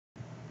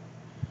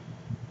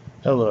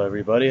Hello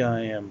everybody,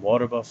 I am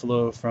Water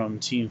Buffalo from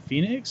Team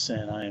Phoenix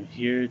and I am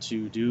here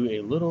to do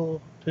a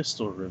little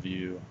pistol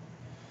review.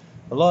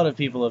 A lot of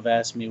people have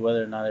asked me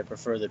whether or not I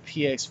prefer the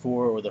PX4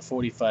 or the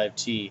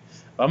 45T,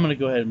 but I'm going to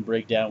go ahead and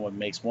break down what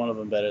makes one of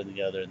them better than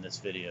the other in this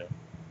video.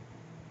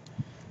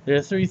 There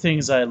are three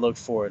things I look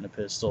for in a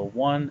pistol.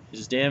 One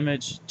is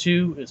damage,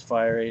 two is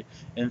fire rate,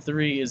 and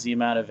three is the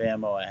amount of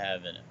ammo I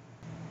have in it.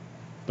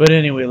 But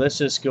anyway, let's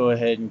just go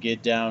ahead and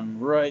get down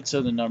right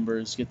to the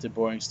numbers, get the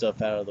boring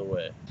stuff out of the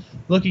way.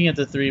 Looking at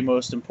the three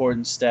most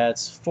important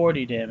stats,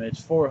 40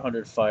 damage,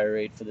 400 fire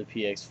rate for the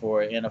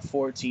PX4, and a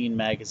 14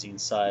 magazine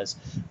size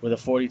with a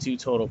 42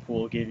 total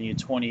pool giving you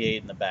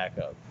 28 in the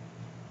backup.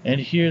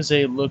 And here's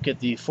a look at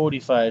the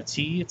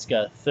 45T. It's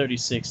got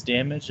 36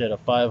 damage at a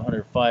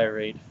 500 fire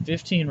rate,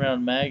 15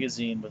 round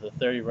magazine with a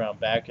 30 round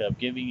backup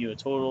giving you a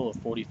total of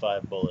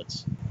 45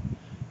 bullets.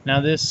 Now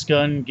this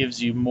gun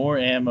gives you more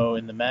ammo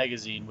in the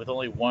magazine with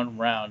only one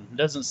round. It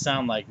doesn't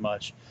sound like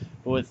much,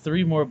 but with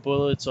 3 more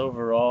bullets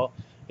overall,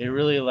 it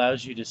really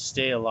allows you to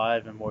stay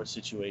alive in more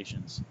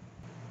situations.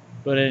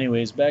 But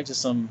anyways, back to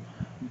some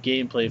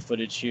gameplay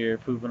footage here,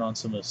 pooping on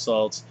some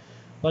assaults.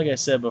 Like I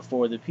said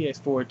before, the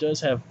PX4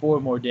 does have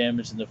 4 more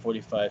damage than the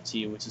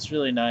 45T, which is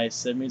really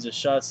nice. That means the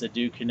shots that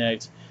do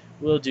connect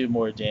will do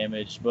more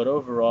damage, but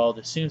overall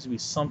there seems to be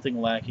something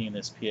lacking in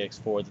this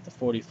PX4 that the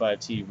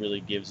 45T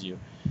really gives you.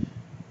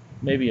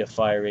 Maybe a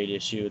fire rate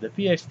issue. The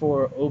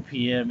PX4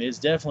 OPM is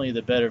definitely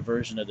the better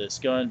version of this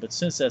gun, but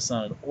since that's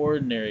not an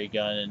ordinary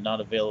gun and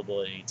not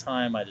available at any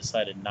time, I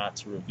decided not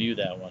to review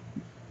that one.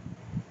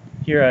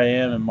 Here I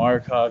am in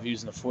Markov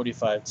using the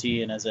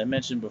 45T, and as I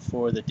mentioned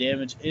before, the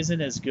damage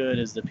isn't as good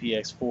as the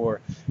PX4.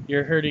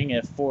 You're hurting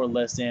at 4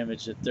 less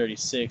damage at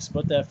 36,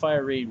 but that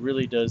fire rate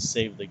really does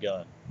save the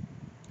gun.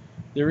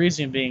 The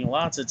reason being,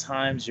 lots of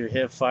times you're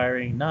hip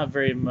firing, not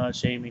very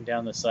much aiming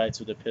down the sights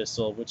with a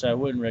pistol, which I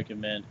wouldn't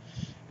recommend,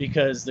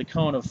 because the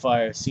cone of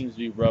fire seems to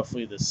be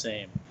roughly the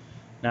same.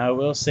 Now I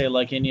will say,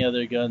 like any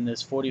other gun,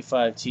 this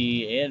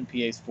 45T and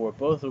PX4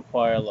 both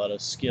require a lot of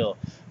skill.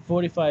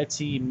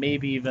 45T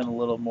maybe even a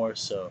little more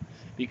so,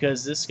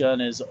 because this gun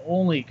is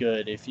only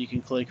good if you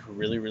can click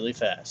really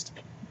fast.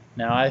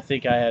 Now I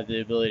think I have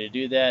the ability to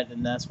do that,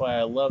 and that's why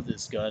I love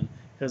this gun,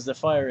 because the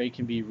fire rate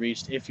can be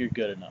reached if you're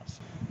good enough.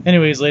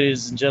 Anyways,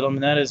 ladies and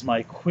gentlemen, that is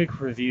my quick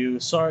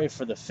review. Sorry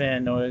for the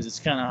fan noise. It's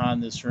kind of hot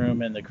in this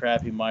room and the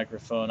crappy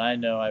microphone. I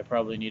know I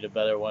probably need a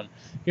better one.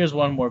 Here's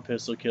one more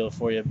pistol kill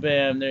for you.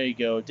 Bam, there you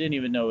go. Didn't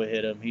even know it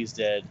hit him. He's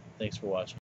dead. Thanks for watching.